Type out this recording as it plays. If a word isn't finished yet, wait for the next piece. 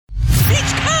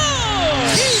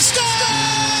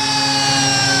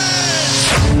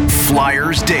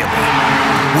Flyers Daily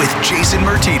with Jason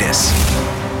Martinez.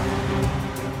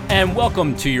 And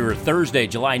welcome to your Thursday,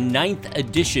 July 9th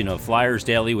edition of Flyers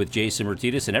Daily with Jason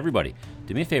Martinez. And everybody,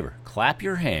 do me a favor, clap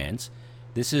your hands.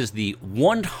 This is the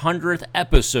 100th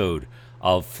episode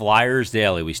of Flyers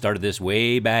Daily. We started this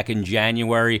way back in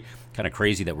January. Kind of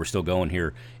crazy that we're still going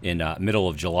here in middle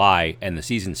of July and the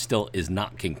season still is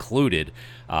not concluded.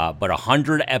 But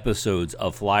 100 episodes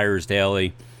of Flyers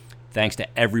Daily. Thanks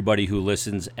to everybody who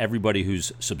listens, everybody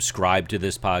who's subscribed to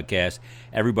this podcast,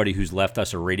 everybody who's left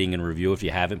us a rating and review. If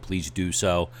you haven't, please do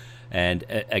so. And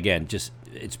again,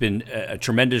 it's been a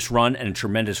tremendous run and a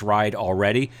tremendous ride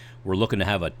already. We're looking to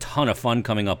have a ton of fun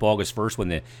coming up August 1st when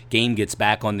the game gets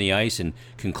back on the ice and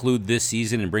conclude this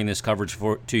season and bring this coverage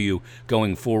to you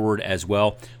going forward as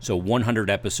well. So 100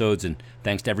 episodes, and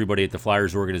thanks to everybody at the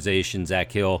Flyers organization,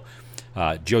 Zach Hill,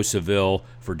 Joe Seville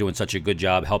for doing such a good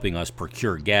job helping us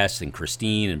procure guests, and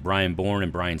Christine and Brian Bourne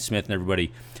and Brian Smith and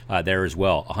everybody there as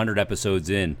well. 100 episodes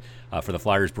in for the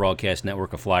Flyers Broadcast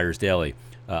Network of Flyers Daily.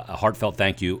 A heartfelt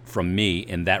thank you from me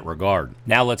in that regard.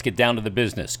 Now let's get down to the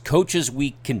business. Coaches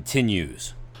Week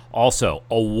continues. Also,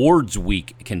 Awards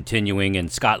Week continuing, and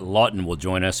Scott Laughton will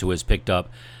join us, who has picked up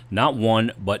not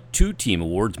one, but 2 team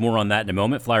awards. More on that in a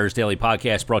moment. Flyers Daily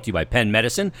Podcast brought to you by Penn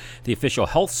Medicine, the official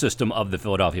health system of the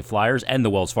Philadelphia Flyers and the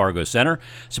Wells Fargo Center.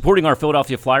 Supporting our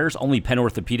Philadelphia Flyers, only Penn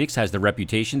Orthopedics has the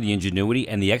reputation, the ingenuity,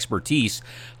 and the expertise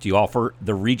to offer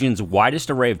the region's widest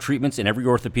array of treatments in every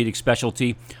orthopedic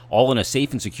specialty, all in a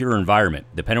safe and secure environment.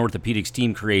 The Penn Orthopedics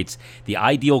team creates the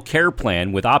ideal care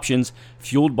plan with options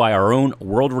fueled by our own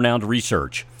world-renowned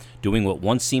research, doing what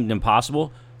once seemed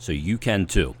impossible, so you can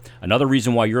too. Another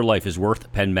reason why your life is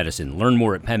worth Penn Medicine. Learn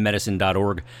more at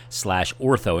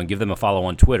pennmedicine.org/ortho and give them a follow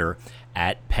on Twitter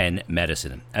at Penn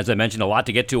Medicine. As I mentioned, a lot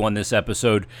to get to on this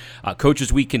episode.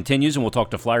 Coaches Week continues, and we'll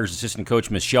talk to Flyers assistant coach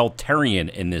Michelle Therrien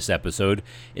in this episode.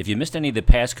 If you missed any of the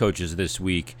past coaches this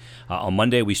week, on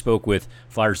Monday we spoke with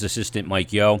Flyers assistant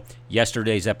Mike Yeo.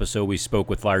 Yesterday's episode we spoke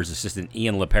with Flyers assistant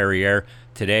Ian LaPerriere.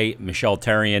 Today, Michelle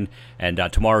Therrien, and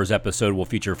tomorrow's episode will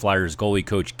feature Flyers goalie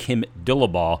coach Kim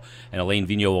Dillabaugh, and Elaine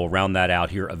Vigneault will round that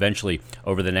out here eventually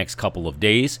over the next couple of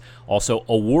days. Also,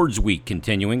 Awards Week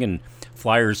continuing, and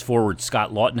Flyers forward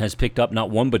Scott Laughton has picked up not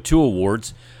one but 2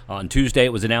 awards. On Tuesday,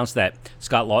 it was announced that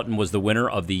Scott Laughton was the winner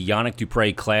of the Yannick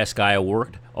Dupre Class Guy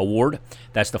Award.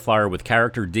 That's the Flyer with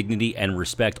character, dignity, and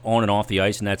respect on and off the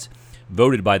ice, and that's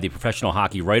voted by the Professional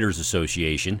Hockey Writers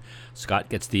Association. Scott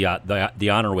gets the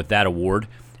honor with that award.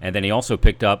 And then he also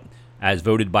picked up, as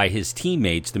voted by his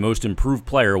teammates, the Most Improved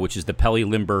Player, which is the Pelle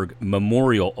Lindbergh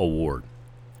Memorial Award.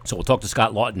 So we'll talk to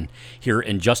Scott Laughton here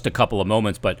in just a couple of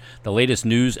moments, but the latest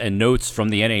news and notes from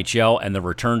the NHL and the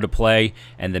return to play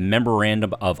and the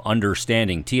Memorandum of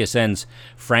Understanding. TSN's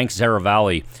Frank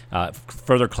Zaravalli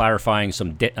further clarifying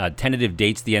some tentative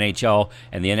dates the NHL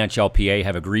and the NHLPA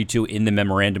have agreed to in the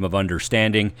Memorandum of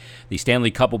Understanding. The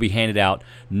Stanley Cup will be handed out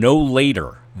no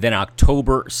later than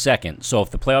October 2nd. So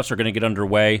if the playoffs are going to get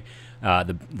underway,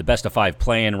 the best-of-5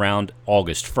 play-in round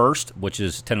August 1st, which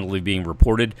is tentatively being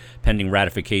reported, pending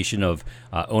ratification of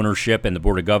ownership and the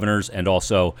Board of Governors, and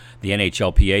also the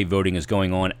NHLPA voting is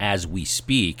going on as we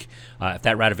speak. If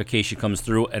that ratification comes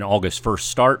through, an August 1st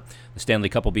start, the Stanley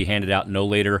Cup will be handed out no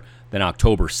later than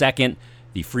October 2nd.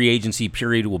 The free agency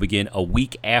period will begin a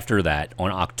week after that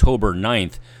on October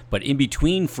 9th, but in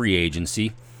between free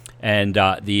agency and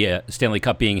the Stanley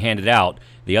Cup being handed out,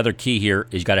 the other key here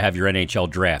is you got to have your NHL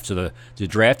draft. So the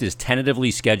draft is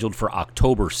tentatively scheduled for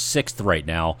October 6th right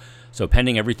now. So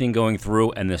pending everything going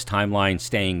through and this timeline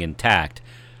staying intact,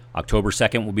 October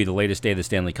 2nd will be the latest day the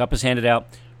Stanley Cup is handed out.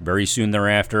 Very soon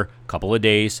thereafter, a couple of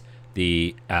days,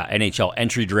 the NHL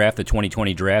entry draft, the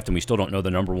 2020 draft, and we still don't know the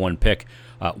number 1 pick,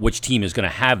 which team is going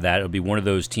to have that. It'll be one of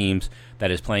those teams that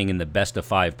is playing in the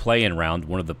best-of-5 play-in round.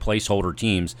 One of the placeholder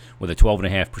teams with a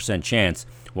 12.5% chance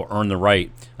will earn the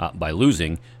right, by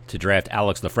losing, to draft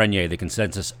Alex Lafreniere, the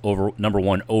consensus number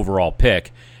 1 overall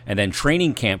pick. And then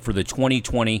training camp for the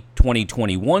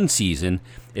 2020-2021 season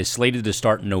is slated to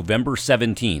start November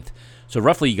 17th. So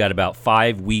roughly you got about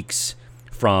 5 weeks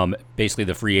from basically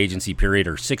the free agency period,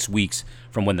 or 6 weeks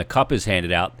from when the cup is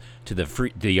handed out to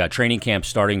the training camp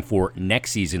starting for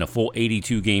next season, a full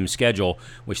 82-game schedule,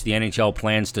 which the NHL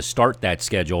plans to start that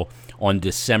schedule on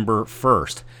December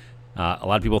 1st. A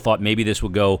lot of people thought maybe this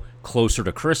would go closer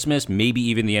to Christmas. Maybe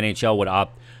even the NHL would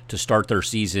opt to start their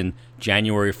season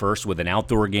January 1st with an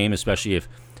outdoor game, especially if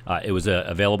it was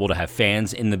available to have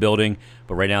fans in the building.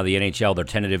 But right now, the NHL, their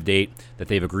tentative date that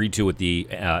they've agreed to with the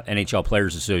NHL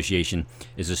Players Association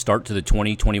is a start to the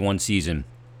 2021 season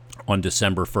on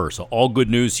December 1st. So all good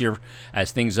news here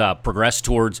as things progress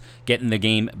towards getting the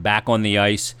game back on the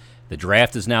ice. The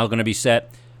draft is now going to be set.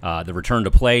 The return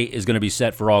to play is going to be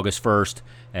set for August 1st,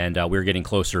 and we're getting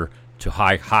closer to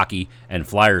high hockey and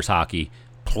Flyers hockey,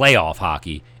 playoff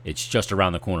hockey. It's just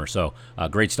around the corner. So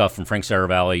great stuff from Frank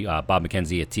Saravalli, Bob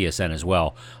McKenzie at TSN as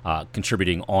well,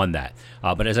 contributing on that.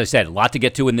 But as I said, a lot to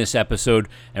get to in this episode,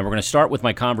 and we're going to start with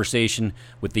my conversation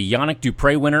with the Yanick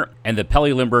Dupre winner and the Pelle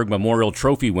Lindbergh Memorial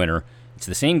Trophy winner. It's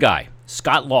the same guy,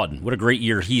 Scott Laughton. What a great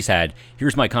year he's had.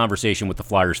 Here's my conversation with the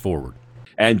Flyers forward.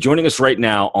 And joining us right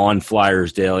now on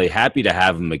Flyers Daily, happy to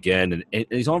have him again. And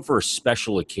he's on for a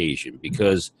special occasion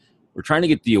because we're trying to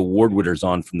get the award winners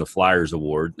on from the Flyers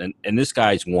Award, and this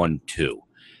guy's won 2.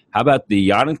 How about the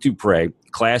Yanick Dupre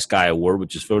Class Guy Award,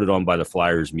 which is voted on by the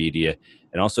Flyers media,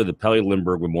 and also the Pelle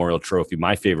Lindbergh Memorial Trophy,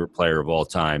 my favorite player of all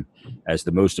time, as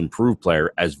the most improved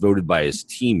player, as voted by his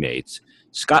teammates.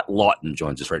 Scott Laughton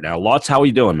joins us right now. Laughton, how are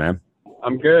you doing, man?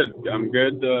 I'm good.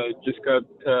 Just got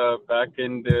back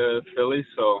into Philly,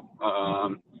 so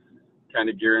kind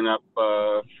of gearing up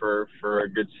for a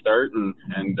good start, and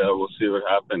we'll see what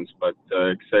happens. But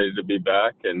excited to be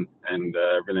back, and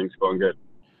everything's going good.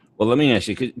 Well, let me ask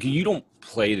you, because you don't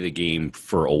play the game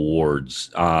for awards,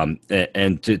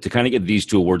 and to kind of get these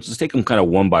 2 awards, let's take them kind of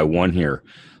one by one here.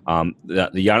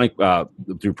 The Yanick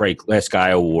Dupre Class Guy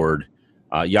Award.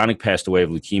 Yanick passed away of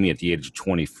leukemia at the age of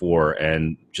 24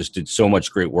 and just did so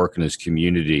much great work in his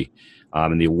community.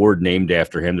 And the award named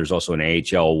after him, there's also an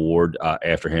AHL award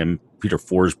after him. Peter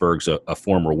Forsberg's a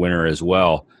former winner as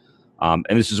well. And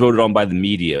this is voted on by the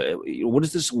media. What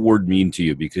does this award mean to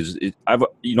you? Because I've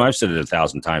said it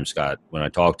 1,000 times, Scott, when I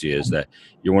talk to you, is that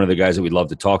you're one of the guys that we'd love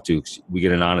to talk to. We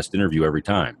get an honest interview every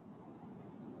time.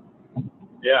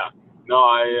 Yeah. No,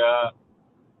 I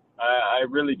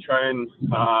really try and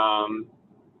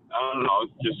I don't know,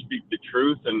 just speak the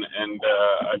truth, and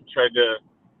I've tried to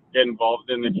get involved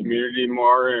in the community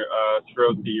more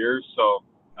throughout the years. So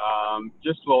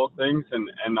just little things,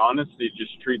 and honestly,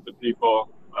 just treat the people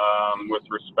with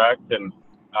respect. And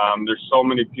there's so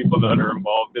many people that are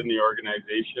involved in the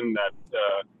organization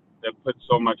that put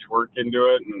so much work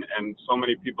into it, and so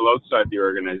many people outside the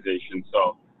organization.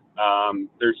 So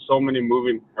there's so many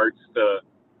moving parts to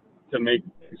make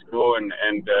things go and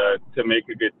to make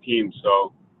a good team.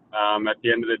 So at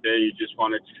the end of the day, you just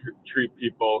want to treat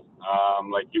people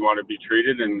like you want to be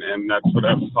treated, and that's what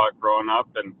I was taught growing up,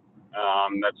 and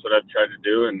that's what I've tried to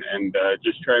do, and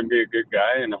just try and be a good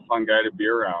guy and a fun guy to be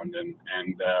around, and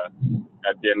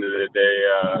at the end of the day,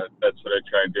 that's what I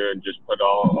try and do, and just put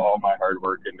all my hard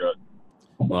work into it.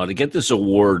 Well, to get this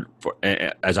award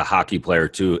as a hockey player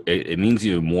too, it means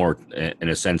even more in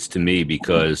a sense to me,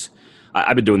 because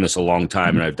I've been doing this a long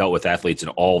time, and I've dealt with athletes in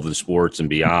all of the sports and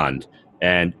beyond.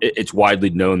 And it's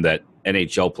widely known that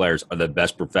NHL players are the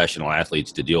best professional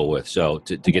athletes to deal with. So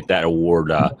to get that award,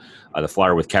 the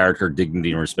Flyer with character, dignity,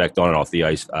 and respect on and off the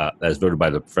ice, as voted by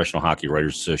the Professional Hockey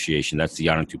Writers Association, that's the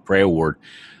Yanick Dupre Award.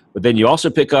 But then you also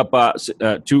pick up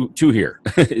two here.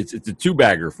 It's a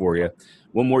 2-bagger for you.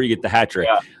 One more, you get the hat trick.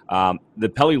 Yeah. The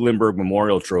Pelle Lindbergh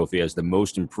Memorial Trophy as the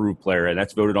most improved player, and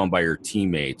that's voted on by your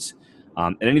teammates.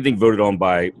 And anything voted on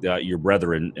by your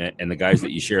brethren and the guys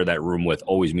that you share that room with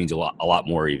always means a lot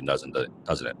more, even doesn't it?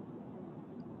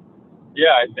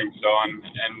 Yeah, I think so.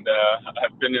 And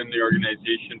I've been in the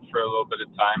organization for a little bit of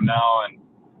time now, and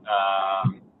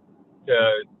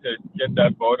to get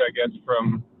that vote, I guess,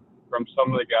 from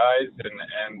some of the guys,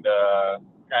 and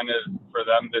kind of for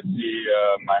them to see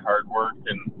my hard work,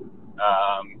 and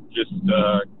just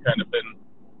kind of been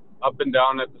up and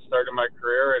down at the start of my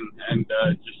career, and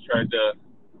just tried to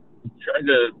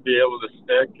be able to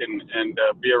stick and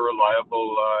be a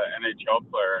reliable NHL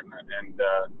player, and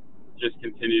just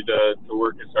continue to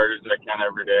work as hard as I can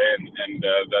every day, and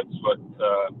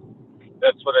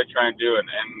that's what I try and do, and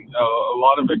a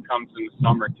lot of it comes in the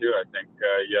summer too. I think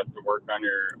you have to work on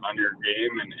your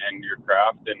game and your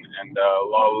craft, and a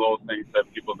lot of little things that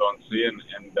people don't see,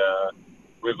 and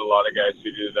we have a lot of guys who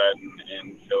do that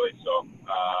in Philly. So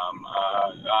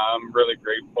I'm really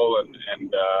grateful,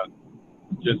 and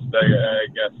just I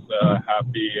guess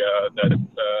happy that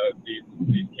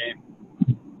these came.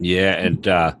 Yeah, and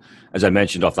as I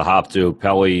mentioned off the hop too,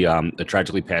 Pelle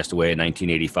tragically passed away in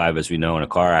 1985, as we know, in a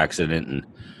car accident,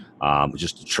 and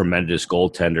just a tremendous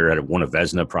goaltender. Had won a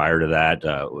Vezina prior to that.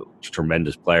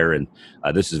 Tremendous player, and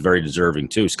this is very deserving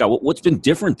too. Scott, what's been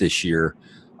different this year?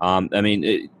 I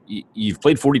mean, you've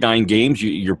played 49 games.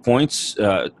 Your points,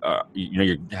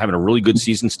 you're having a really good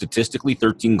season statistically.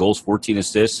 13 goals, 14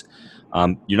 assists.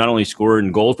 You're not only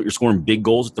scoring goals, but you're scoring big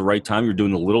goals at the right time. You're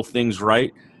doing the little things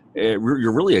right.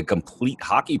 You're really a complete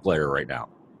hockey player right now.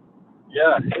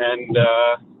 Yeah, and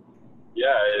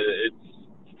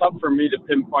it's tough for me to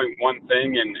pinpoint one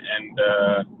thing and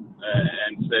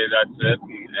say that's it,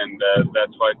 and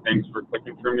that's why things were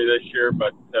clicking for me this year.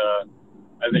 But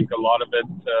I think a lot of it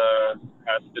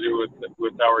has to do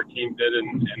with how our team did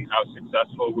and how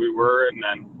successful we were, and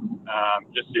then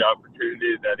just the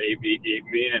opportunity that AB gave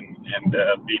me and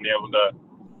being able to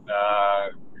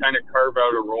kind of carve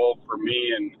out a role for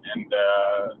me and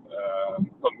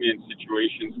put me in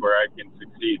situations where I can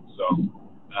succeed. So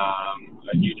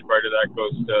a huge part of that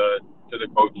goes to the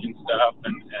coaching staff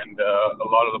and a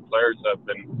lot of the players I've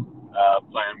been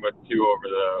playing with too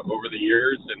over the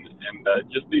years, and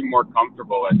just being more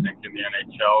comfortable, I think, in the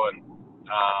NHL, and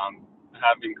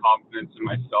having confidence in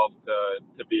myself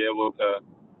to be able to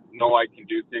know I can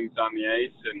do things on the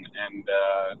ice, and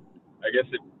I guess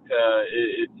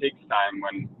it takes time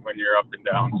when you're up and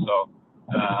down. So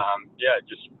yeah,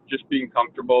 just being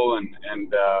comfortable and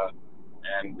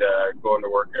going to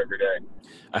work every day.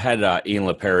 I had Ian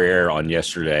LaPerriere on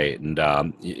yesterday, and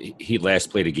he last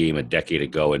played a game a decade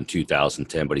ago in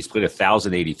 2010, but he's played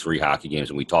 1,083 hockey games,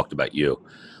 and we talked about you.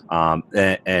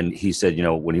 And he said,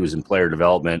 when he was in player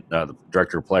development, the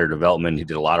director of player development, he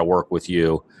did a lot of work with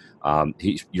you.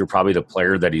 You're probably the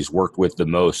player that he's worked with the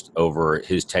most over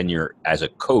his tenure as a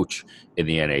coach in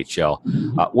the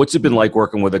NHL. What's it been like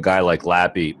working with a guy like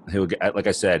Lappy, who, like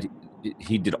I said,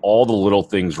 he did all the little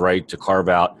things right to carve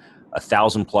out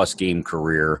 1,000+ game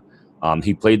career.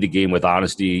 He played the game with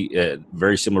honesty,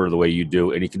 very similar to the way you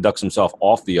do, and he conducts himself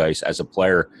off the ice as a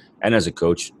player and as a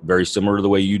coach, very similar to the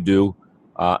way you do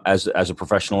as a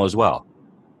professional as well.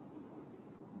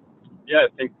 Yeah,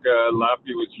 I think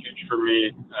Lappy was huge for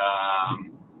me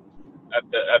at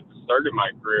the start of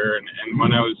my career, and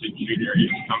when I was a junior, he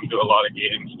used to come to a lot of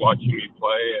games, watching me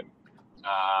play, and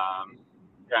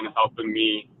kind of helping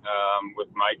me with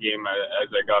my game as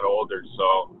I got older.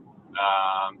 So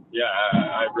yeah,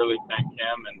 I really thank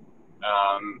him, and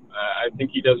I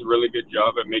think he does a really good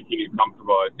job at making you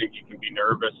comfortable. I think you can be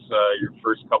nervous your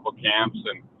first couple camps,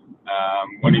 and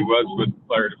when he was with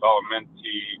player development,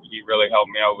 he really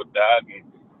helped me out with that, and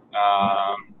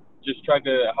just tried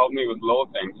to help me with little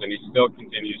things, and he still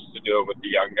continues to do it with the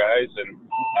young guys, and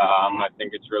I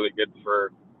think it's really good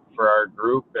for our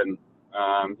group, and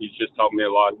he's just helped me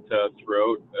a lot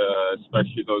throughout,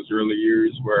 especially those early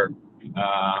years where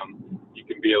you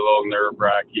can be a little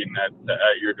nerve-wracking at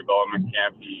your development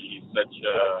camp. He's such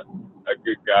a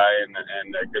good guy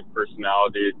and a good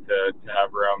personality to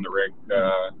have around the rink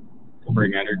to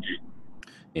bring energy.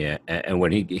 Yeah, and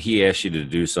when he asks you to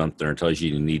do something or tells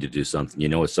you need to do something,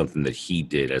 it's something that he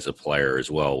did as a player as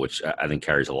well, which I think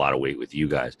carries a lot of weight with you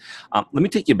guys. Let me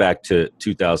take you back to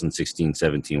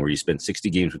 2016-17, where you spent 60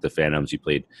 games with the Phantoms. You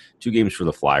played 2 games for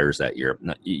the Flyers that year.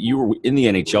 Now, you were in the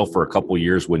NHL for a couple of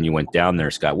years when you went down there,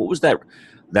 Scott. What was that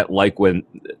like when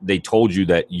they told you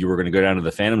that you were going to go down to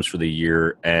the Phantoms for the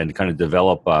year and kind of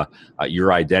develop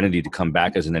your identity to come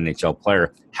back as an NHL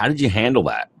player? How did you handle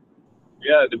that?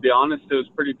 Yeah, to be honest, it was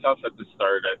pretty tough at the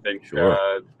start. I think Sure.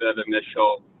 That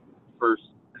initial first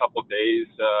couple days,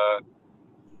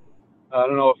 I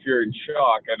don't know if you're in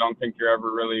shock. I don't think you're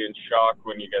ever really in shock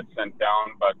when you get sent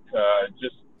down, but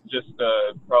just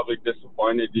probably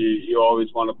disappointed. You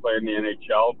always want to play in the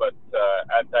NHL, but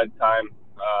at that time,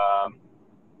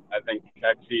 I think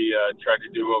Kexy tried to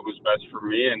do what was best for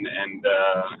me, and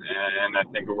I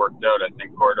think it worked out. I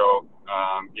think Gordo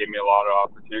gave me a lot of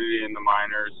opportunity in the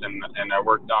minors, and I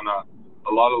worked on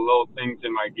a lot of little things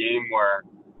in my game where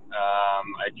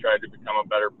I tried to become a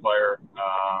better player,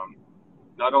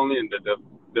 not only in the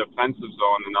defensive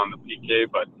zone and on the PK,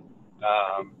 but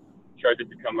tried to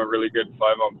become a really good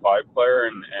 5-on-5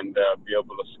 player and be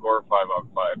able to score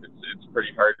 5-on-5. It's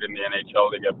pretty hard in the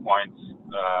NHL to get points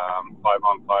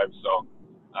 5-on-5. So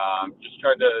just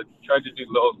tried to do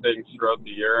little things throughout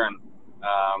the year, and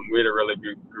we had a really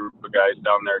good group of guys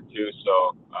down there too.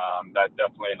 So that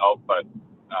definitely helped. But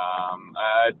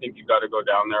I think you got to go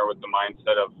down there with the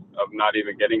mindset of not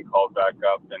even getting called back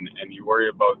up, and you worry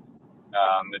about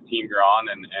the team you're on,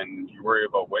 and you worry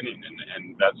about winning,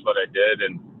 and that's what I did.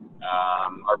 And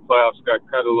our playoffs got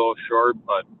cut a little short,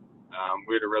 but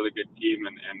we had a really good team,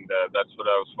 and that's what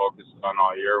I was focused on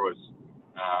all year, was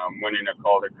winning a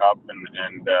Calder Cup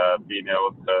and being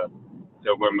able to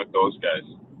win with those guys.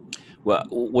 Well,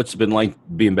 what's it been like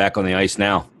being back on the ice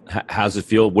now? How's it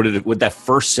feel? What did that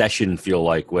first session feel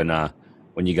like when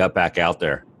you got back out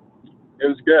there? It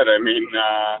was good. I mean,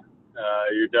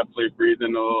 you're definitely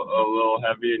breathing a little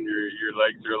heavy, and your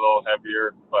legs are a little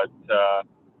heavier, but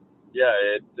yeah,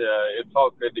 it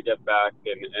felt good to get back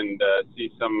and see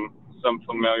some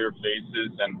familiar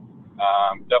faces, and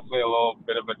Definitely a little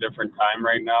bit of a different time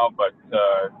right now, but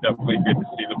definitely good to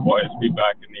see the boys be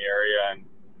back in the area and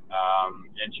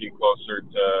inching closer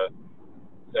to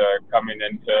coming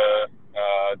into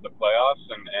the playoffs.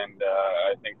 And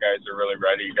I think guys are really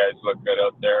ready. You guys look good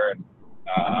out there, and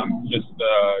just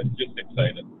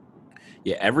excited.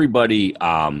 Yeah, everybody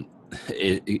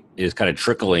is kind of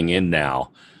trickling in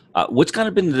now. What's kind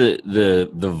of been the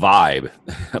vibe,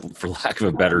 for lack of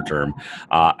a better term,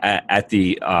 at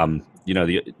the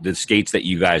the skates that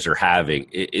you guys are having?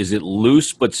 Is it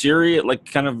loose but serious? Like,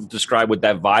 kind of describe what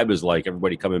that vibe is like.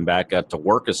 Everybody coming back to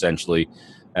work essentially,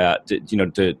 to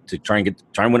try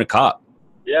and win a cup.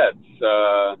 Yeah, it's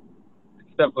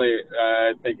definitely.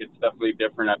 I think it's definitely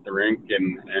different at the rink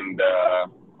and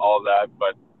all that,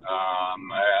 but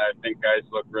I think guys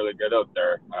look really good out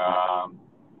there.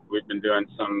 We've been doing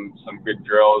some good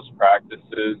drills,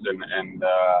 practices, and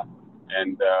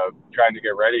trying to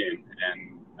get ready.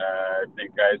 And I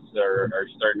think guys are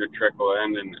starting to trickle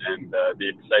in, and the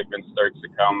excitement starts to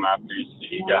come after you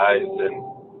see guys. And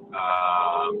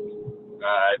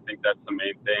I think that's the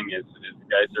main thing is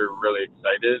guys are really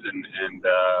excited and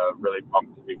really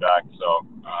pumped to be back. So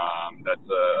that's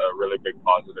a really big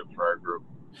positive for our group.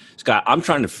 Scott, I'm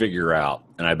trying to figure out,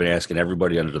 and I've been asking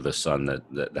everybody under the sun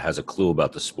that has a clue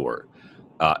about the sport,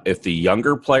 if the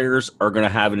younger players are going to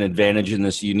have an advantage in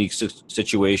this unique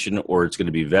situation, or it's going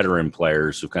to be veteran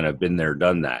players who've kind of been there,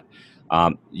 done that.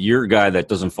 You're a guy that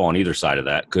doesn't fall on either side of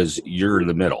that because you're in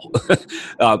the middle.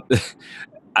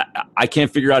 I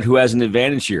can't figure out who has an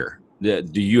advantage here.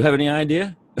 Do you have any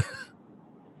idea?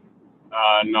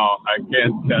 No, I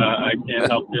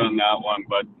can't help you on that one,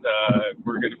 but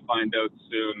we're going to find out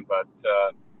soon. But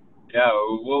yeah,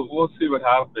 we'll see what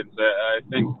happens. I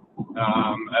think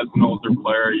as an older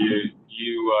player, you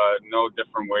know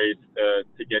different ways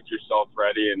to get yourself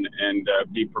ready and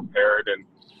be prepared. And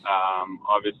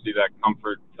obviously that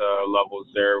comfort level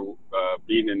is there,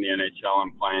 being in the NHL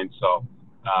and playing. So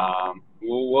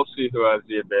we'll see who has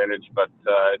the advantage. But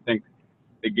I think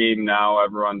the game now,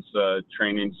 everyone's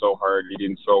training so hard,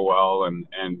 eating so well, and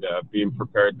being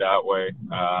prepared that way.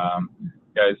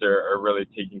 Guys are really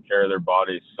taking care of their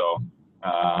bodies, so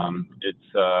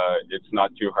it's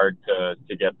not too hard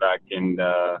to get back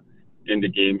into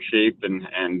game shape,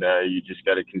 and you just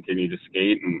got to continue to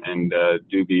skate and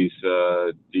do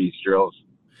these drills.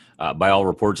 By all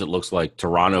reports, it looks like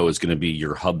Toronto is going to be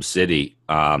your hub city.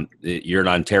 You're an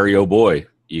Ontario boy.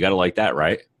 You got to like that,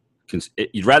 right?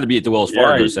 You'd rather be at the Wells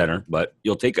Fargo Center, but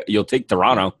you'll take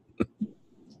Toronto.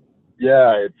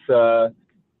 Yeah,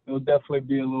 it'll definitely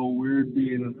be a little weird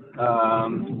being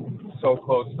so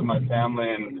close to my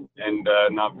family and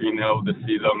not being able to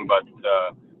see them, but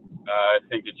I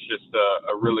think it's just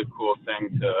a really cool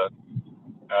thing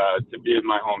to be in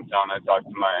my hometown. I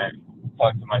talked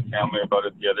to my family about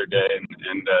it the other day,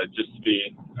 and just to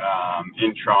be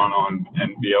in Toronto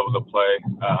and be able to play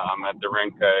at the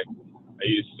rink. I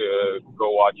used to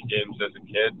go watch games as a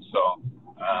kid, so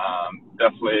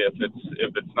definitely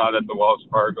if it's not at the Wells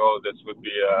Fargo, this would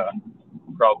be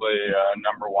probably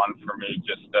number one for me,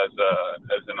 just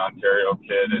as an Ontario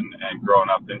kid and growing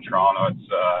up in Toronto.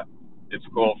 It's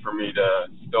cool for me to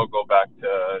still go back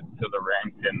to the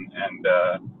rink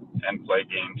and play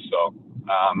games. So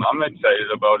I'm excited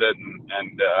about it,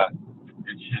 and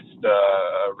it's just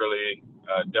a really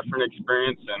different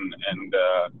experience, and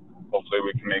hopefully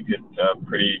we can make it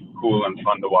pretty cool and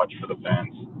fun to watch for the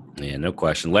fans. Yeah, no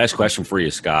question. Last question for you,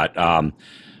 Scott.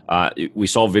 We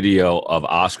saw video of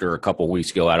Oscar a couple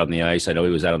weeks ago out on the ice. I know he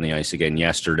was out on the ice again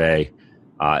yesterday.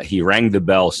 He rang the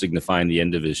bell signifying the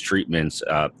end of his treatments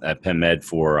at Penn Med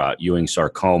for Ewing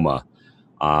sarcoma.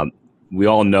 We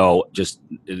all know just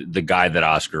the guy that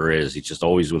Oscar is. He's just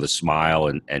always with a smile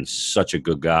and such a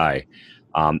good guy.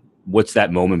 What's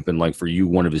that moment been like for you,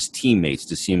 one of his teammates,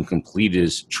 to see him complete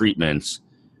his treatments?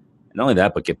 And not only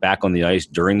that, but get back on the ice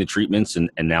during the treatments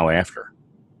and now after.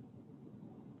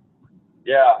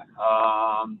 Yeah,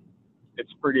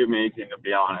 it's pretty amazing, to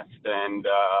be honest, and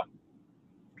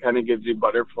kind of gives you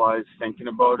butterflies thinking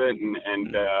about it,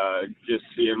 and just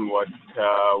seeing what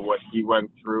he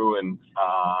went through and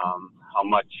how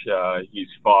much he's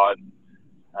fought.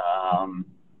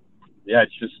 Yeah,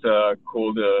 it's just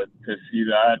cool to see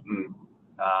that, and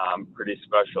pretty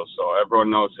special. So everyone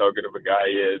knows how good of a guy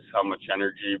he is, how much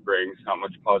energy he brings, how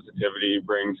much positivity he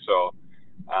brings. So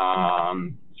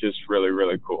just really,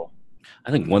 really cool.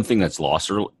 I think one thing that's lost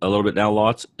a little bit now,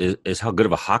 Lots, is how good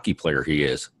of a hockey player he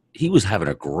is. He was having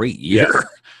a great year,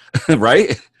 yeah.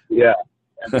 Right? Yeah,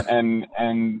 and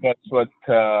that's what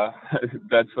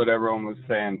everyone was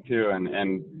saying too.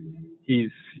 And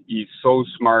he's he's so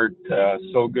smart,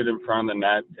 so good in front of the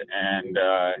net, and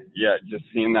just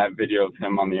seeing that video of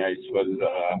him on the ice was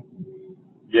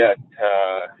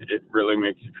it really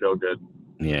makes you feel good.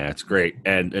 Yeah, it's great.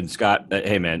 And Scott,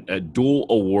 hey man, a dual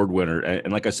award winner,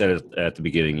 and like I said at the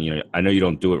beginning, I know you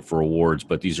don't do it for awards,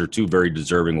 but these are two very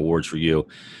deserving awards for you: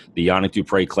 the Yannick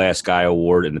Dupré Class Guy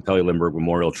Award and the Pelle Lindbergh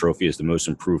Memorial Trophy as the most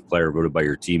improved player voted by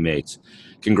your teammates.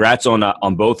 Congrats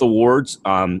on both awards.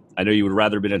 I know you would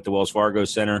rather have been at the Wells Fargo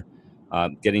Center,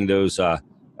 getting those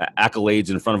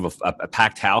accolades in front of a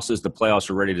packed house as the playoffs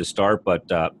are ready to start, but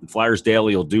Flyers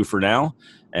Daily will do for now.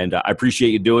 And I appreciate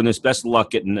you doing this. Best of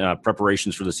luck getting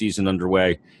preparations for the season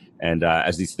underway. And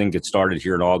as these things get started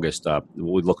here in August,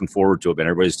 we'll be looking forward to it. And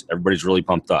everybody's really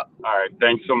pumped up. All right.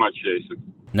 Thanks so much, Jason.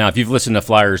 Now, if you've listened to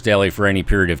Flyers Daily for any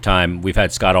period of time, we've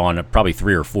had Scott on probably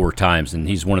 3 or 4 times, and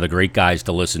he's one of the great guys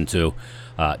to listen to.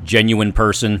 Genuine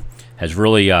person, has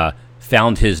really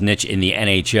found his niche in the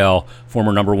NHL.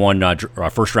 Former number 1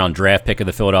 first-round draft pick of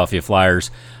the Philadelphia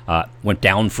Flyers. Went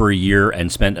down for a year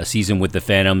and spent a season with the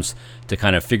Phantoms to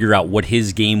kind of figure out what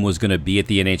his game was going to be at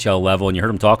the NHL level, and you heard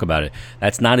him talk about it.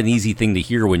 That's not an easy thing to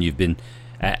hear when you've been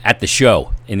at the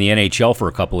show in the NHL for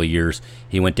a couple of years.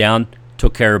 He went down,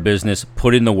 took care of business,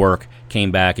 put in the work,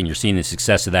 came back, and you're seeing the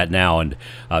success of that now, and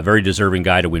a very deserving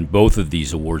guy to win both of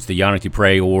these awards. The Yannick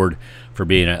Dupré Award for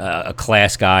being a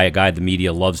class guy, a guy the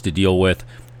media loves to deal with,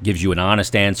 gives you an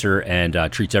honest answer,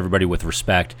 and treats everybody with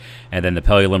respect. And then the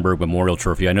Pelle Lindbergh Memorial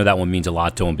Trophy, I know that one means a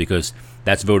lot to him because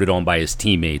that's voted on by his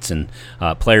teammates, and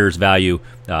players value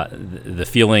the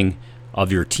feeling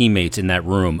of your teammates in that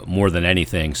room more than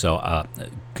anything. So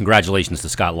congratulations to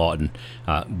Scott Laughton.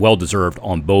 Well-deserved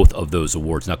on both of those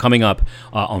awards. Now, coming up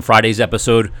on Friday's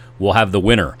episode, we'll have the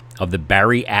winner of the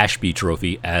Barry Ashby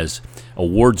Trophy as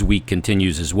awards week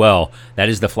continues as well. That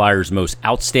is the Flyers' most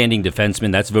outstanding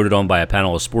defenseman. That's voted on by a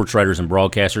panel of sports writers and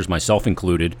broadcasters, myself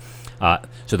included.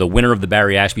 So the winner of the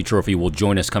Barry Ashby Trophy will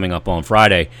join us coming up on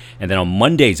Friday. And then on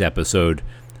Monday's episode,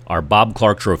 our Bob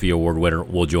Clark Trophy Award winner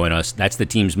will join us. That's the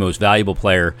team's most valuable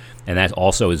player, and that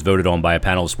also is voted on by a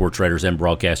panel of sports writers and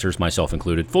broadcasters, myself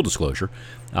included, full disclosure.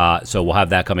 So we'll have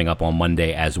that coming up on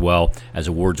Monday as well as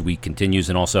awards week continues.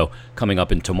 And also coming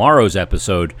up in tomorrow's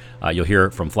episode, you'll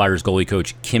hear from Flyers goalie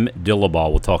coach Kim Dillabaugh.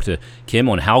 We'll talk to Kim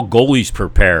on how goalies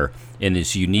prepare in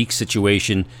this unique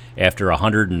situation after a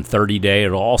 130-day,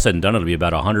 all said and done, it'll be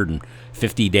about a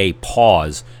 150-day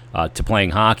pause to playing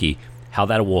hockey. How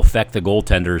that will affect the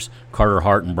goaltenders, Carter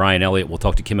Hart and Brian Elliott. We'll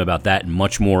talk to Kim about that and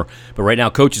much more. But right now,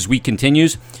 Coaches Week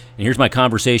continues, and here's my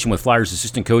conversation with Flyers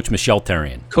assistant coach Michel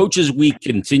Therrien. Coaches Week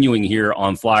continuing here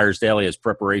on Flyers Daily as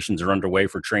preparations are underway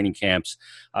for training camps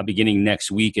beginning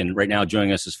next week. And right now,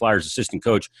 joining us is Flyers assistant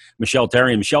coach Michel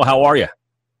Therrien. Michel, how are you?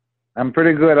 I'm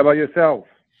pretty good. How about yourself?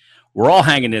 We're all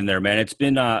hanging in there, man. It's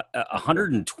been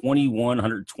 121,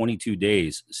 122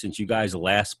 days since you guys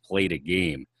last played a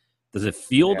game. Does it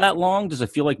feel that long? Does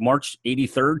it feel like March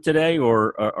 83rd today,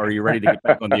 or are you ready to get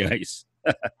back on the ice?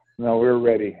 No, we're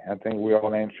ready. I think we're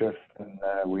all anxious and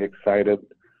we're excited.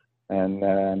 And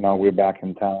now we're back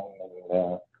in town.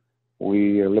 And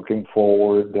we are looking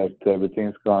forward that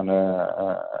everything's going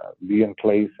to be in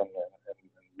place and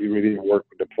be ready to work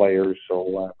with the players.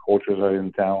 So coaches are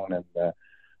in town and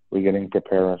we're getting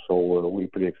prepared. So we're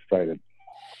pretty excited.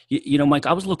 You know, Mike,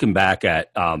 I was looking back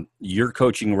at your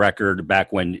coaching record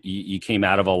back when you came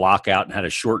out of a lockout and had a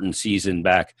shortened season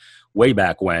way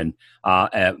back when.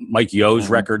 Mike Yo's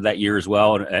record that year as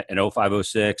well, in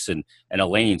 05-06, and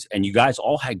Elaine's. And you guys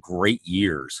all had great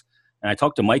years. And I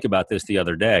talked to Mike about this the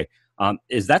other day.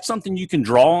 Is that something you can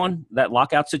draw on, that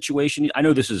lockout situation? I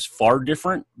know this is far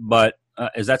different, but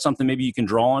is that something maybe you can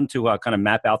draw on to kind of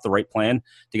map out the right plan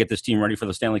to get this team ready for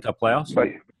the Stanley Cup playoffs?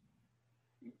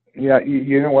 Yeah,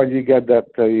 you know what, you get that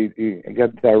you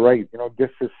get that right. You know, this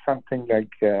is something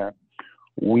like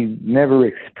we never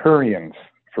experienced,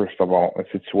 first of all, a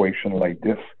situation like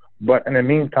this. But in the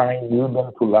meantime, we've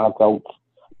been to lockouts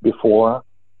before,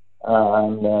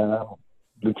 and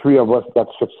the three of us got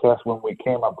success when we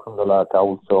came up from the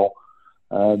lockout. So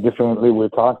definitely we're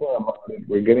talking about it.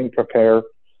 We're getting prepared,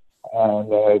 and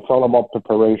it's all about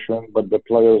preparation. But the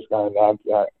players going to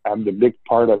have the big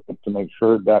part of it to make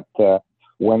sure that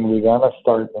when we're going to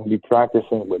start and be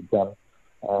practicing with them,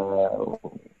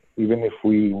 even if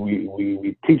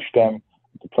we teach them,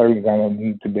 the players are going to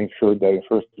need to make sure that,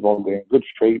 first of all, they're in good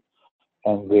shape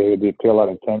and they pay a lot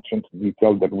of attention to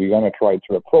detail that we're going to try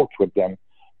to approach with them.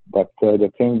 But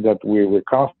the thing that we're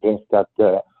confident that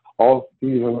all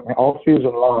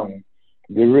season long,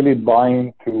 they really buy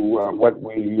into what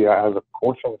we, as a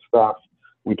coaching staff,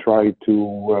 we try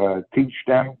to teach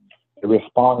them. They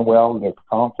respond well, they're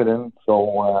confident.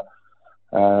 So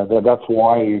That's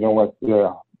why, you know what,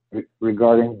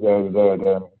 regarding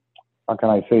the how can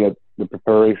I say it, the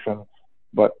preparation,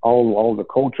 but all the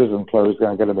coaches and players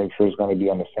got to make sure it's going to be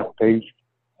on the same page,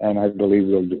 and I believe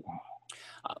they'll do.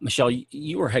 Michelle,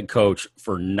 you were head coach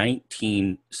for or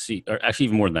actually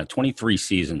even more than that, 23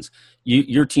 seasons.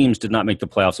 Your teams did not make the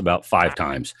playoffs about 5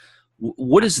 times.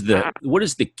 What is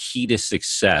the key to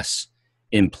success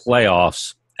in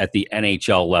playoffs at the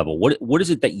NHL level? What is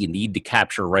it that you need to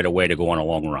capture right away to go on a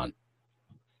long run?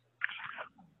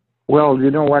 Well,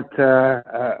 you know what?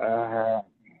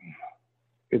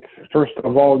 It's first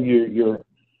of all you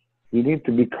need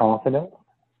to be confident.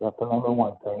 That's the number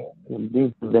one thing. You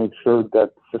need to make sure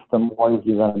that system-wise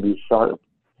you're going to be sharp,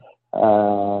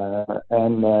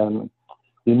 and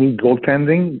you need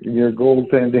goaltending. Your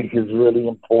goaltending is really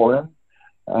important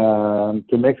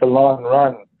to make a long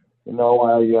run. You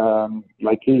know,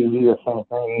 like he the same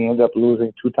thing. He ended up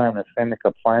losing 2 times in the Stanley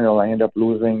Cup final. I ended up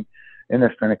losing in the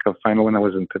Stanley Cup final when I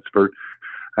was in Pittsburgh.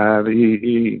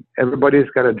 Everybody's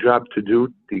got a job to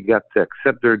do. They got to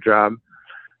accept their job,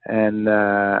 and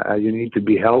you need to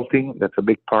be healthy. That's a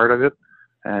big part of it.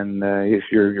 And if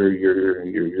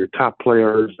your top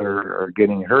players are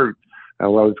getting hurt,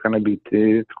 well, it's going to be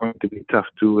tough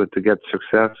to get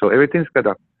success. So everything's got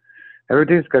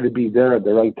to be there at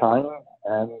the right time,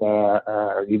 and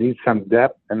you need some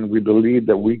depth. And we believe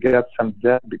that we get some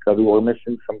depth because we were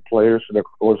missing some players for the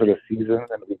close of the season,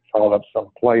 and we called up some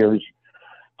players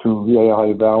to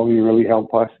Vieille Valley really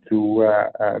help us to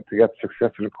get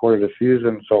success in the course of the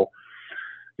season. So,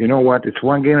 you know what? It's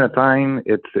one game at a time.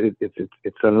 It's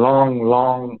a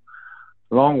long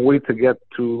way to get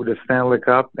to the Stanley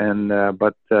Cup,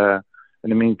 but in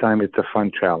the meantime, it's a fun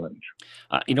challenge.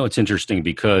 It's interesting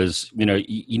because you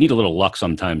need a little luck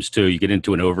sometimes too. You get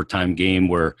into an overtime game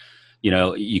where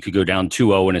you could go down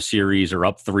 2-0 in a series, or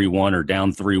up 3-1, or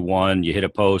down 3-1. You hit a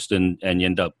post and you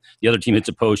end up, the other team hits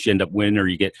a post, you end up winning, or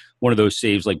you get one of those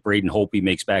saves like Braden Holtby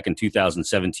makes back in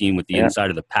 2017 with the inside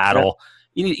of the paddle.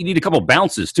 Yeah. You need a couple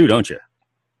bounces too, don't you?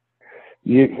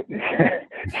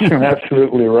 You're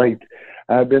absolutely right.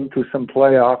 I've been to some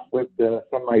playoffs with some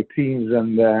of my teams,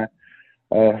 and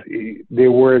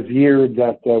there were years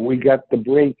that we got the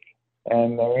break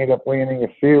and we ended up winning a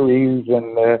series,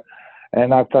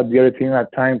 and I thought the other team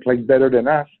at time played better than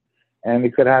us. And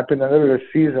it could happen another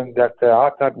season that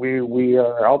I thought we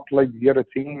outplayed the other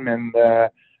team, and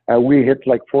we hit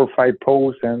like 4 or 5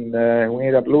 posts, and we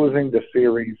ended up losing the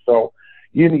series. So,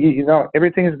 you know,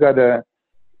 everything's got to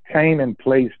came and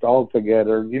placed all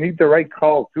together. You need the right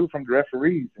call, too, from the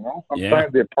referees.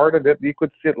 Sometimes they're part of it. You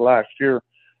could see it last year.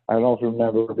 I don't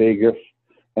remember Vegas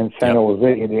and San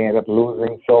Jose, and they ended up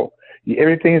losing. So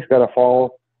everything's got to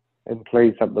fall in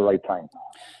place at the right time.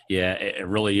 Yeah, it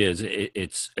really is.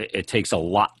 It takes a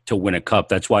lot to win a cup.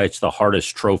 That's why it's the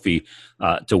hardest trophy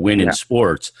to win in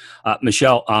sports.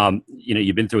 Michelle,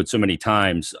 you've been through it so many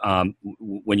times.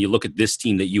 When you look at this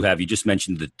team that you have, you just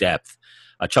mentioned the depth.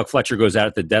 Chuck Fletcher goes out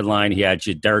at the deadline. He had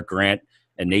you, Derek Grant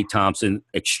and Nate Thompson,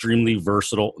 extremely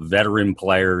versatile veteran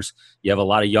players. You have a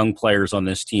lot of young players on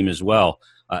this team as well.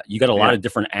 You got a lot of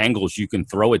different angles you can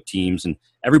throw at teams, and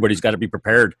everybody's got to be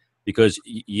prepared because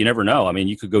you never know. I mean,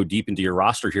 you could go deep into your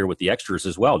roster here with the extras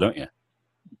as well, don't you?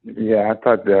 Yeah, I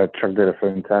thought Chuck did a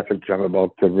fantastic job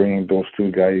about bringing those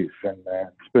 2 guys, and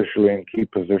especially in key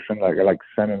position like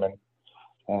Cinnamon,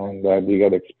 and they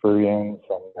got experience,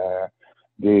 and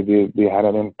they had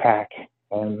an impact,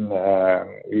 and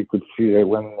you could see that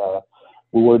when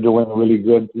we were doing really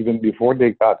good even before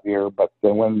they got here. But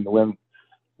when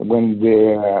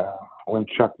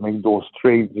Chuck made those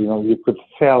trades, you could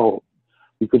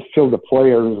feel the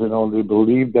players. They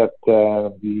believe that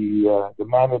the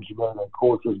management and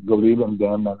coaches believe in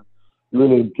them, and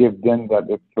really give them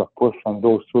that extra push on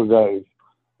those 2 guys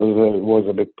was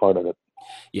a big part of it.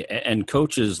 Yeah, and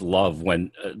coaches love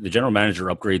when the general manager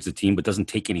upgrades the team but doesn't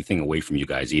take anything away from you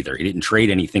guys either. He didn't trade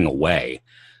anything away.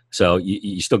 So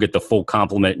you still get the full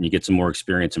complement, and you get some more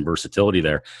experience and versatility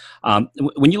there.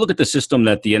 When you look at the system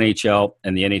that the NHL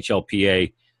and the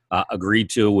NHLPA agreed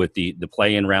to with the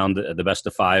play-in round, the best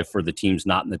of 5 for the teams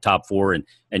not in the top 4,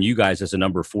 and you guys as a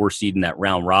number 4 seed in that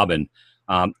round robin,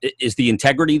 is the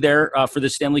integrity there for the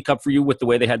Stanley Cup for you with the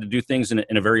way they had to do things in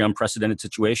a very unprecedented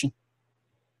situation?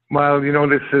 Well,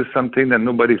 this is something that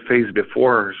nobody faced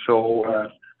before. So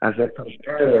as a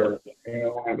competitor,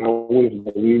 I've always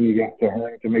believed you got to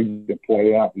earn to make the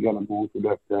playoff. You got to go to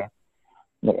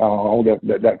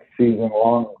that season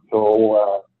long.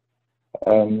 So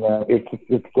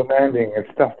it's demanding.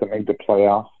 It's tough to make the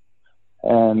playoff.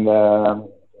 And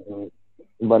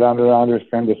but I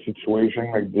understand the situation.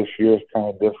 Like this year is kind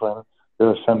of different. There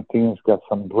are some teams got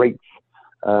some breaks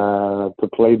to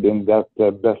play in that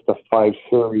best of 5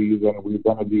 series, and we're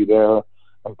going to be there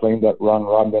and playing that round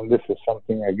robin. This is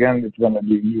something, again, it's going to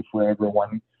be new for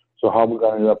everyone. So how we're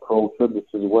going to approach it, this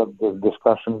is what the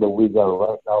discussion that we got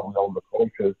right now with all the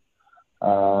coaches.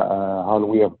 How do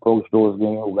we approach those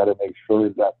games? We got to make sure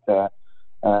that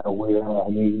we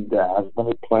need as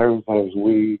many players as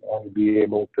we want to be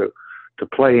able to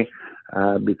play,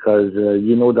 because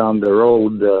down the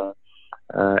road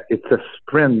it's a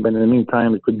sprint, but in the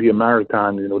meantime it could be a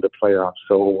marathon. The playoffs.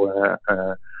 So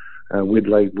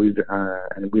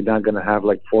we're not going to have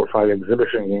like 4 or 5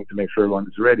 exhibition games to make sure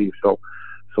everyone's ready. So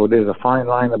there's a fine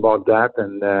line about that,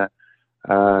 and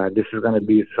this is going to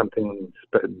be something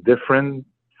different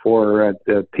for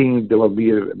the teams. There will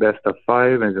be a best of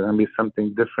 5, and there's going to be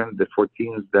something different for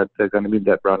teams that are going to be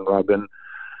that round robin,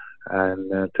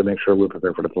 and to make sure we're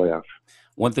prepared for the playoffs.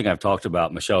 One thing I've talked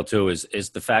about, Michel, too, is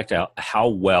the fact how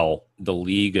well the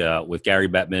league, with Gary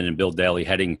Bettman and Bill Daly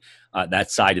heading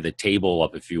that side of the table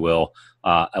up, if you will,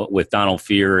 with Donald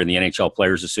Fear and the NHL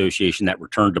Players Association, that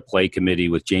return to play committee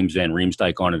with James Van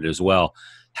Riemsdyk on it as well,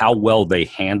 how well they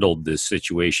handled this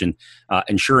situation,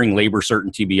 ensuring labor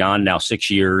certainty beyond now 6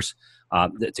 years,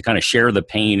 to kind of share the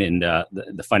pain and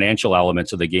the financial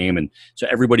elements of the game. And so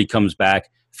everybody comes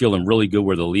back feeling really good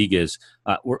where the league is.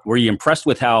 Were you impressed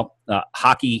with how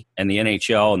hockey and the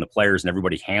NHL and the players and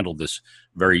everybody handled this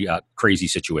very crazy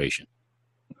situation?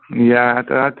 Yeah,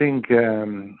 I think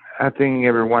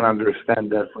everyone understands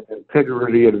that for the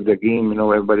integrity of the game,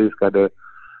 everybody's got to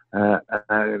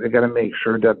they got to make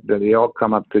sure that they all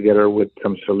come up together with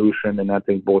some solution, and I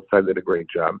think both sides did a great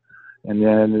job. And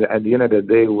then at the end of the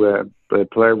day, the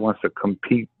player wants to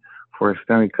compete for a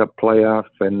Stanley Cup playoffs,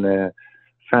 and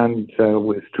fans,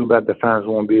 it's too bad the fans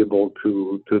won't be able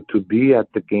to be at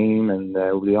the game, and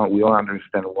we all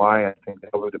understand why. I think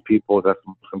over the people, that's the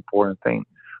most important thing.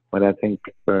 But I think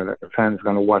fans are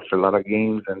going to watch a lot of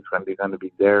games, and they're going to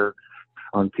be there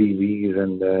on TVs,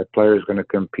 and players going to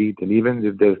compete. And even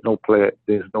if there's no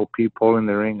people in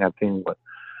the ring, I think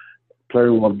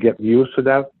players will get used to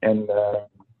that, and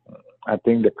I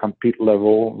think the compete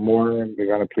level, more they're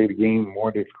going to play the game,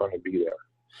 more it's going to be there.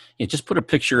 Yeah, just put a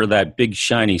picture of that big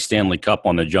shiny Stanley Cup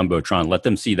on the Jumbotron. Let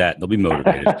them see that; they'll be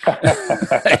motivated.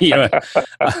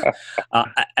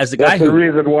 As a guy, that's the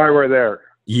reason why we're there.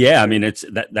 Yeah, I mean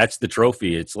that's the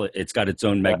trophy. It's got its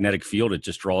own magnetic field. It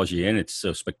just draws you in. It's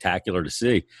so spectacular to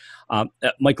see.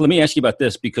 Mike, let me ask you about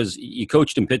this, because you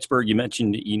coached in Pittsburgh. You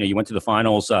mentioned you went to the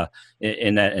finals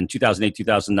in 2008,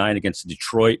 2009 against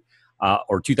Detroit,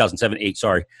 or 2007-8.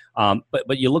 Sorry,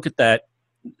 but you look at that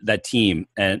team,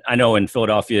 and I know in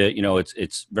Philadelphia,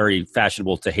 it's very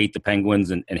fashionable to hate the Penguins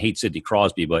and hate Sidney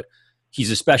Crosby, but he's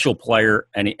a special player,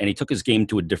 and he took his game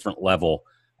to a different level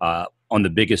on the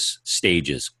biggest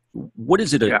stages. What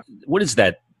is it? What is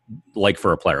that like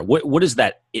for a player? What is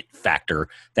that it factor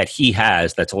that he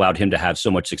has that's allowed him to have so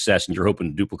much success, and you're hoping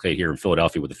to duplicate here in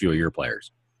Philadelphia with a few of your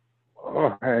players?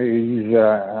 Oh, he's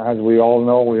as we all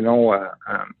know,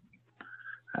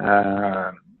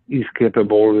 he's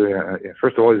capable.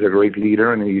 First of all, he's a great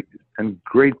leader, and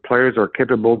great players are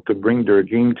capable to bring their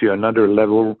game to another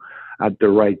level at the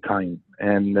right time.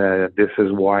 And this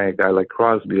is why a guy like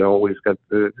Crosby always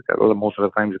most of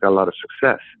the time he's got a lot of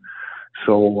success.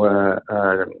 So,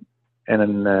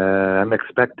 I'm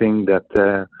expecting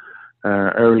that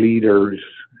our leaders,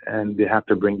 and they have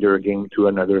to bring their game to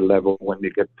another level when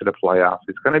they get to the playoffs.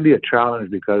 It's going to be a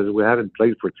challenge because we haven't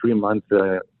played for 3 months,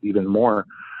 even more.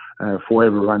 For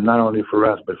everyone, not only for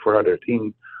us but for other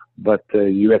teams. But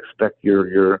you expect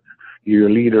your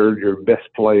leader, your best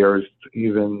players,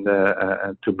 even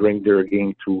to bring their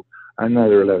game to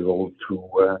another level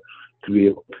to be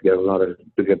able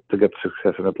to get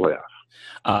success in the playoffs.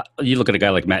 You look at a guy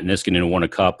like Matt Niskanen, who won a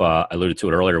cup. I alluded to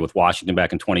it earlier with Washington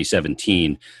back in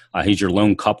 2017. He's your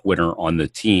lone cup winner on the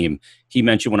team. He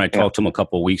mentioned when I talked to him a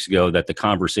couple of weeks ago that the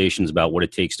conversations about what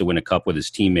it takes to win a cup with his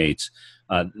teammates,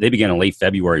 they began in late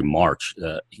February, March.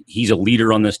 He's a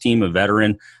leader on this team, a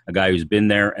veteran, a guy who's been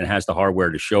there and has the hardware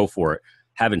to show for it.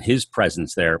 Having his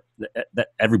presence there, that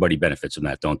everybody benefits from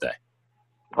that, don't they?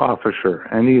 Oh, for sure.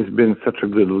 And he's been such a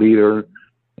good leader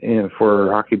for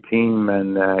our hockey team,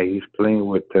 and he's playing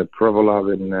with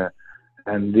Provolov,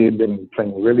 and they've been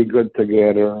playing really good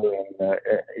together. And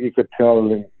you could tell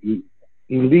he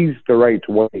leads the right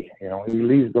way. He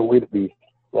leads the way to be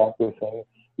practicing.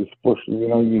 He's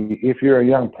pushing. If you're a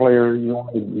young player,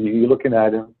 you're looking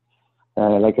at him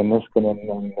like a Niskanen,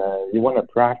 and you want to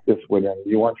practice with him.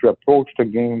 You want to approach the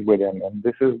game with him, and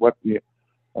this is what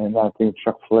and I think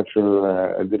Chuck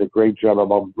Fletcher did a great job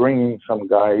about bringing some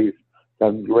guys that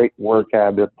have great work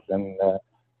habits and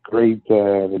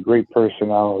the great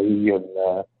personality, and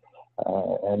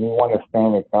he won a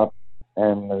Stanley Cup.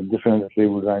 And definitely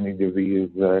with Annie Devy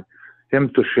is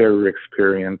him to share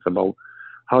experience about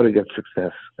how to get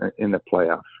success in the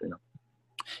playoffs.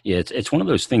 Yeah, it's one of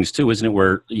those things too, isn't it?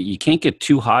 Where you can't get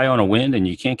too high on a win and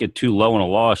you can't get too low on a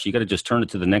loss. You got to just turn it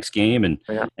to the next game and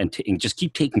just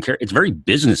keep taking care. It's very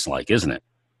businesslike, isn't it?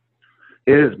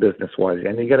 It is business wise,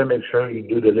 and you got to make sure you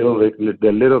do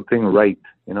the little thing right.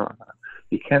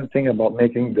 You can't think about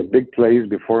making the big plays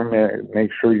before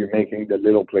make sure you're making the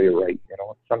little play right.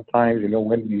 Sometimes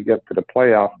when you get to the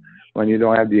playoff, when you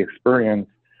don't have the experience,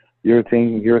 you're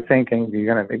thinking you're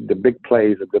gonna make the big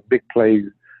plays,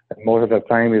 and most of the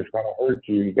time it's gonna hurt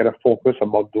you. You got to focus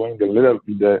about doing the little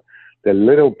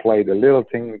play, the little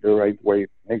thing the right way.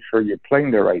 Make sure you're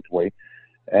playing the right way.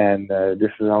 And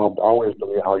this is always the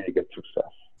way how you get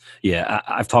success. Yeah,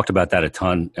 I've talked about that a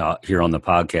ton here on the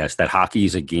podcast, that hockey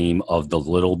is a game of the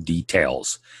little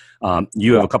details.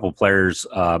 You have a couple of players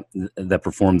that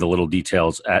perform the little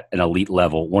details at an elite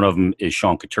level. One of them is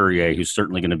Sean Couturier, who's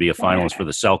certainly going to be a finalist for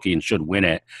the Selke and should win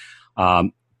it.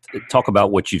 Talk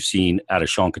about what you've seen out of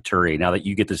Sean Couturier now that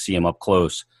you get to see him up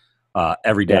close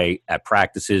every day at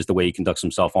practices, the way he conducts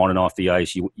himself on and off the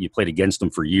ice. You played against him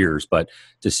for years, but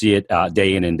to see it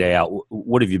day in and day out,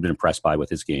 what have you been impressed by with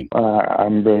his game?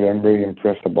 I'm very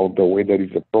impressed about the way that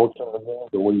he's approaching the game,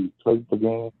 the way he plays the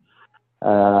game.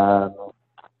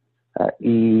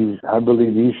 I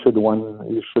believe he should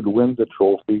win the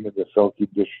trophy in the Selke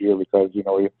this year because you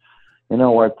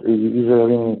know what, he's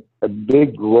having a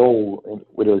big role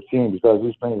with our team because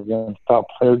he's playing against top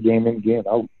player game in, game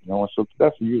out. So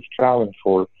that's a huge challenge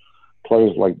for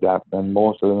players like that. And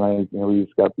most of the night,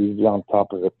 he's on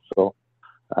top of it. So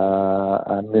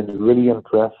I've been really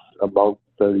impressed about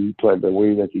the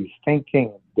way that he's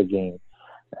thinking the game.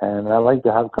 And I like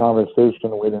to have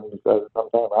conversation with him because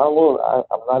sometimes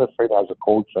I'm not afraid as a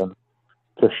coach and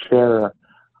to share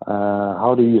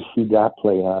how do you see that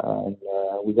play. And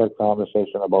we got a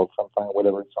conversation about sometimes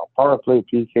whether it's on power play,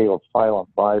 PK, or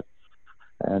 5-on-5.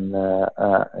 And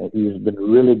he's been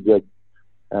really good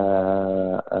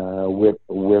with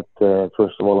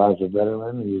first of all, as a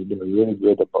veteran. He's been really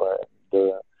good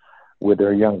with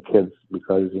their young kids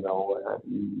because, he's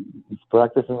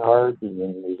practicing hard, he's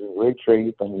in great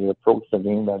shape, and he approaches the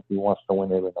game that he wants to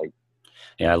win every night.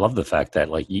 Yeah, I love the fact that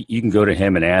you can go to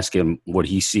him and ask him what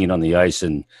he's seen on the ice,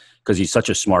 and because he's such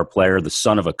a smart player, the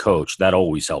son of a coach, that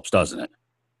always helps, doesn't it?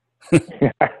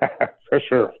 Yeah, for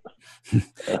sure.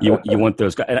 you want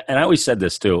those guys, and I always said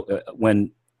this too.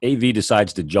 When AV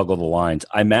decides to juggle the lines,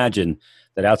 I imagine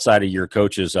that outside of your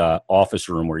coach's office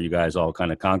room where you guys all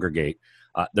kind of congregate,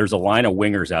 there's a line of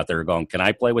wingers out there going, "Can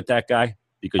I play with that guy?"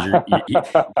 Because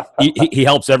he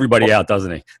helps everybody out,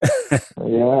 doesn't he?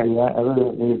 Yeah.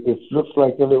 It looks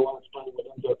like everyone's trying to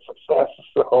get success.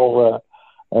 So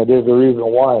there's a reason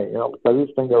why, because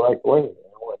he's playing the right way.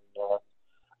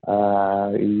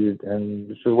 And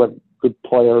this is what good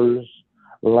players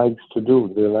likes to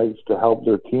do. They likes to help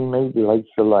their teammates. They likes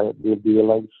to help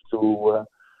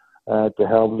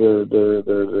their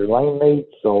line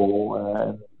mates.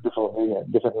 So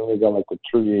definitely a guy like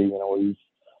Couturier,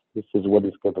 this is what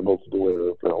he's capable to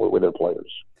do with their players.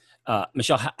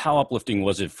 Michel, how uplifting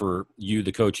was it for you,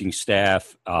 the coaching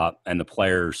staff, and the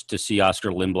players to see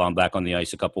Oscar Lindblom back on the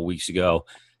ice a couple weeks ago?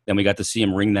 Then we got to see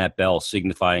him ring that bell,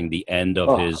 signifying the end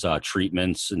of his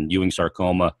treatments and Ewing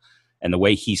sarcoma, and the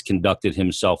way he's conducted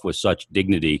himself with such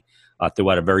dignity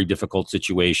throughout a very difficult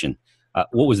situation.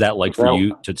 What was that like for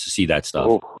you to see that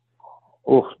stuff?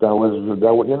 That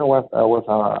was. You know what? I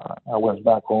was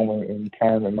back home in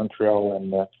Canada, in Montreal,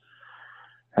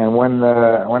 and when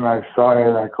I saw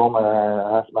it, I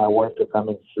asked my wife to come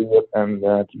and see it. And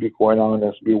to be quite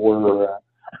honest, we were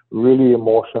really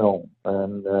emotional,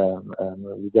 and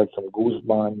we got some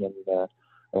goosebumps. And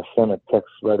I sent a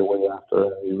text right away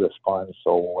after he responded.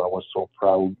 So I was so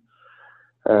proud.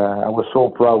 I was so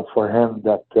proud for him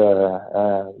that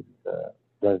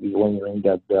he when he rang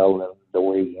that bell and the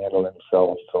way he handled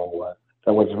himself. So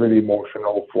that was really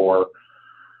emotional for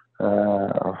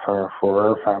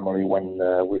our family when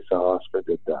we saw Oscar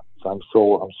did that. So I'm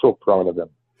so proud of him.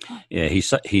 Yeah,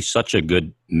 he's such a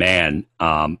good man,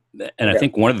 and I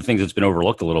think one of the things that's been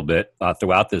overlooked a little bit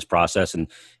throughout this process and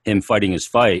him fighting his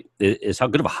fight is how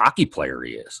good of a hockey player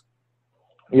he is.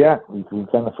 Yeah, you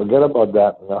kind of forget about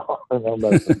that. But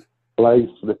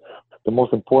the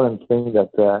most important thing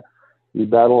that you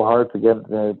battle hard to get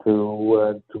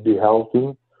to be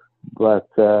healthy. But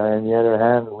on the other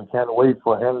hand, we can't wait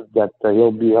for him that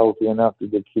he'll be healthy enough to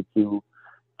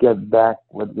get back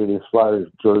with his Flyers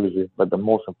jersey. But the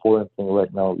most important thing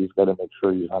right now, he's got to make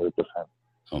sure he's 100%.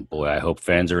 Oh boy, I hope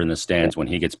fans are in the stands when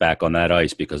he gets back on that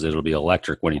ice, because it'll be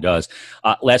electric when he does.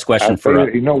 Last question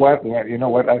you know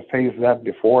what? I faced that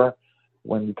before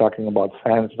when you're talking about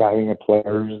fans valuing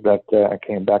players that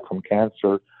came back from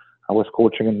cancer. I was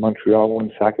coaching in Montreal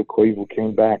when Saku Koivu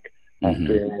came back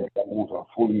after almost a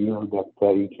full year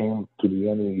that he came to the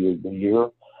end of the year.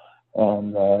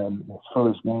 And his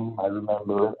first game, I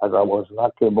remember, as I was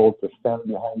not able to stand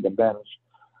behind the bench,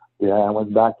 I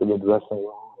went back to the dressing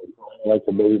room like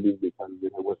a baby, because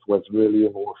it was really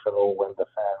emotional when the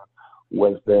fan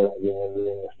was there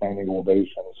in a standing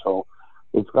ovation. So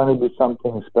it's going to be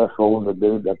something special the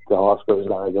day that the Oscar is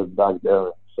going to get back there.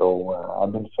 So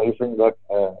I've been facing that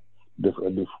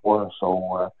before,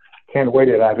 so can't wait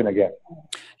it happen again.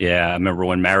 Yeah, I remember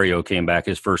when Mario came back.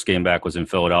 His first game back was in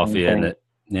Philadelphia,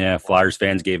 and Flyers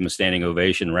fans gave him a standing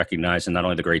ovation, recognizing not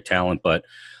only the great talent, but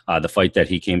the fight that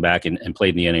he came back and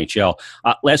played in the NHL.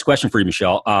 Last question for you,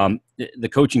 Michel. The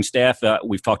coaching staff,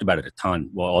 we've talked about it a ton.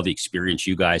 Well, all the experience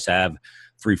you guys have,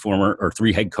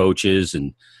 three head coaches,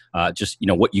 and just,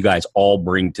 what you guys all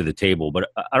bring to the table. But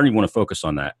I don't even want to focus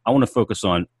on that. I want to focus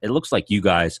on, it looks like you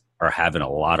guys are having a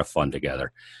lot of fun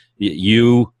together.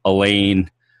 You,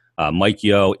 Elaine, Mike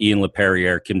Yeo, Ian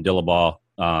LaPerriere, Kim Dillabaugh.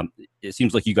 It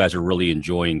seems like you guys are really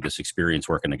enjoying this experience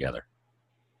working together.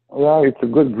 Yeah, it's a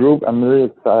good group. I'm really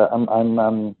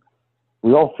excited.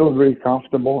 We all feel very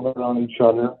comfortable around each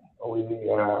other.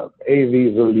 AV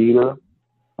is a leader,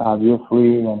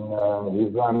 obviously, and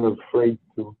he's not afraid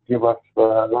to give us a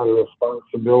lot of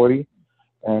responsibility.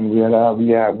 And we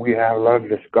have a lot of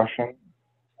discussion.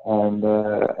 And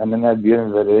then at the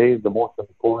end of the day, the most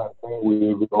important thing,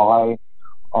 we rely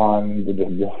on the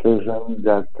decision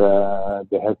that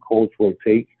the head coach will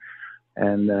take.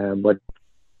 And but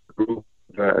group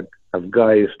of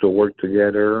guys to work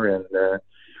together,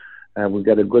 and we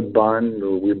got a good bond.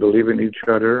 We believe in each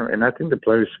other, and I think the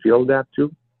players feel that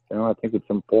too. I think it's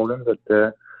important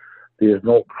that there's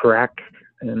no crack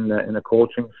in the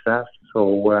coaching staff.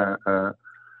 So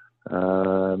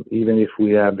even if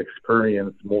we have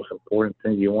experience, most important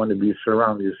thing, you want to be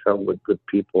surround yourself with good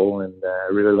people, and I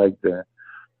really like to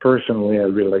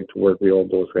work with all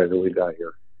those guys that we got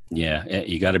here. Yeah,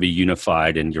 you got to be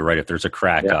unified, and you're right. If there's a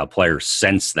crack, players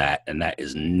sense that, and that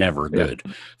is never good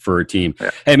for a team.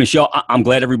 Yeah. Hey, Michel, I'm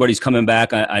glad everybody's coming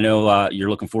back. I know you're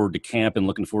looking forward to camp and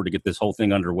looking forward to get this whole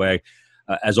thing underway.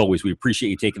 As always, we appreciate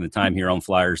you taking the time here on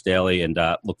Flyers Daily, and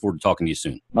look forward to talking to you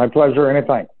soon. My pleasure,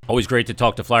 anytime. Always great to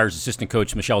talk to Flyers assistant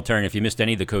coach Michel Therrien. If you missed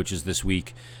any of the coaches this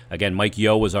week, again, Mike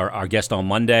Yeo was our guest on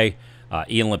Monday,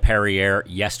 Ian LaPerriere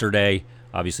yesterday.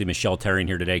 Obviously, Michel Therrien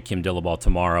here today, Kim Dillabaugh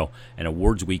tomorrow, and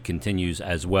Awards Week continues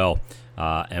as well.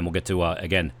 And we'll get to,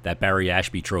 again, that Barry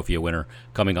Ashby Trophy winner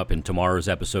coming up in tomorrow's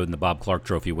episode, and the Bob Clark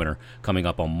Trophy winner coming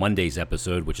up on Monday's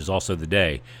episode, which is also the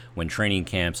day when training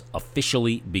camps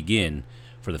officially begin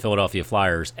for the Philadelphia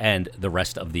Flyers and the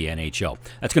rest of the NHL.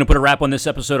 That's going to put a wrap on this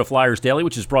episode of Flyers Daily,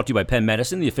 which is brought to you by Penn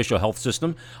Medicine, the official health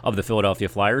system of the Philadelphia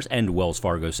Flyers and Wells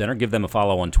Fargo Center. Give them a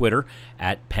follow on Twitter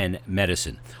at Penn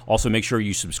Medicine. Also, make sure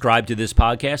you subscribe to this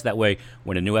podcast. That way,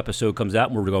 when a new episode comes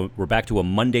out, we're back to a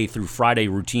Monday through Friday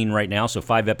routine right now, so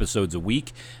 5 episodes a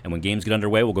week. And when games get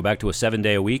underway, we'll go back to a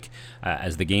 7-day a week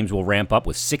as the games will ramp up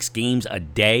with 6 games a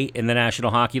day in the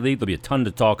National Hockey League. There'll be a ton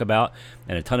to talk about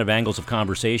and a ton of angles of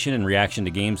conversation and reaction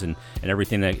to games and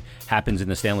everything that happens in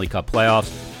the Stanley Cup playoffs.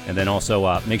 And then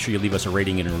also make sure you leave us a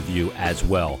rating and a review as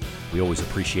well. We always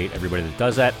appreciate everybody that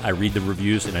does that. I read the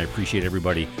reviews, and I appreciate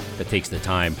everybody that takes the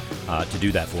time to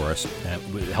do that for us.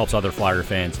 It helps other Flyer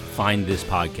fans find this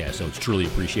podcast, so it's truly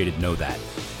appreciated. Know that.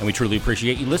 And we truly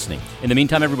appreciate you listening. In the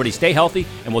meantime, everybody stay healthy,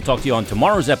 and we'll talk to you on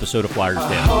tomorrow's episode of Flyers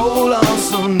Daily. Hold on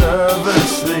so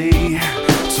nervously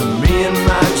to me and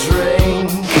my drink.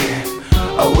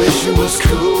 I wish it was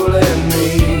cooling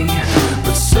me,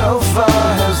 but so far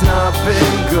has not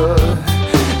been good.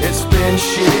 It's been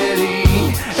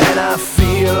shitty, and I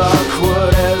feel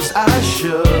awkward as I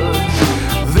should.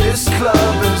 This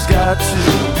club has got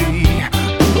to